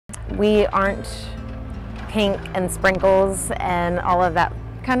We aren't pink and sprinkles and all of that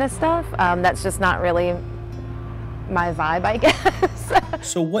kind of stuff. That's just not really my vibe, I guess.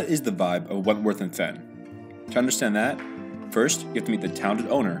 So what is the vibe of Wentworth and Fenn? To understand that, first you have to meet the talented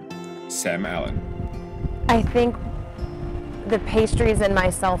owner, Sam Allen. I think the pastries and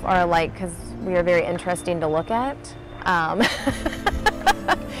myself are alike because we are very interesting to look at.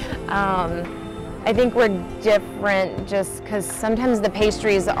 I think we're different just because sometimes the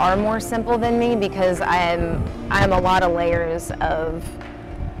pastries are more simple than me because I'm a lot of layers of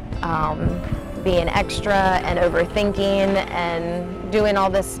being extra and overthinking and doing all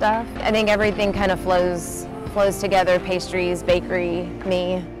this stuff. I think everything kind of flows together, pastries, bakery,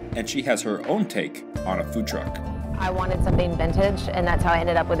 me. And she has her own take on a food truck. I wanted something vintage, and that's how I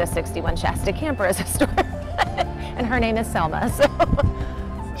ended up with a 61 Shasta camper as a store. And her name is Selma, so.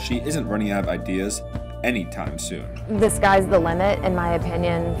 She isn't running out of ideas anytime soon. The sky's the limit, in my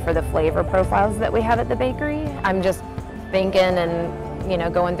opinion, for the flavor profiles that we have at the bakery. I'm just thinking and, you know,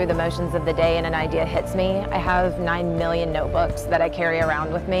 going through the motions of the day and an idea hits me. I have 9 million notebooks that I carry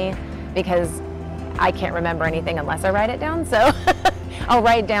around with me because I can't remember anything unless I write it down, so I'll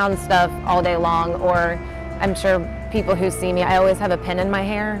write down stuff all day long, or I'm sure people who see me, I always have a pen in my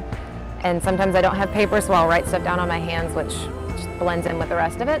hair, and sometimes I don't have paper, so I'll write stuff down on my hands, which just blends in with the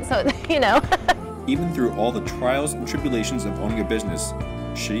rest of it, so, you know. Even through all the trials and tribulations of owning a business,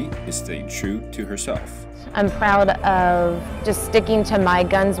 she is staying true to herself. I'm proud of just sticking to my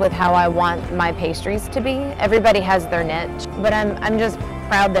guns with how I want my pastries to be. Everybody has their niche, but I'm just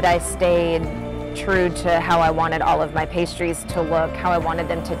proud that I stayed true to how I wanted all of my pastries to look, how I wanted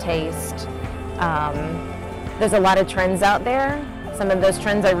them to taste. There's a lot of trends out there. Some of those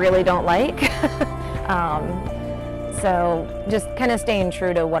trends I really don't like. So just kind of staying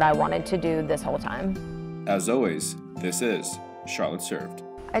true to what I wanted to do this whole time. As always, this is Charlotte Served.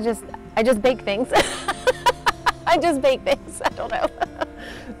 I just bake things. I just bake things. I don't know.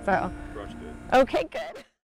 So. Okay, good.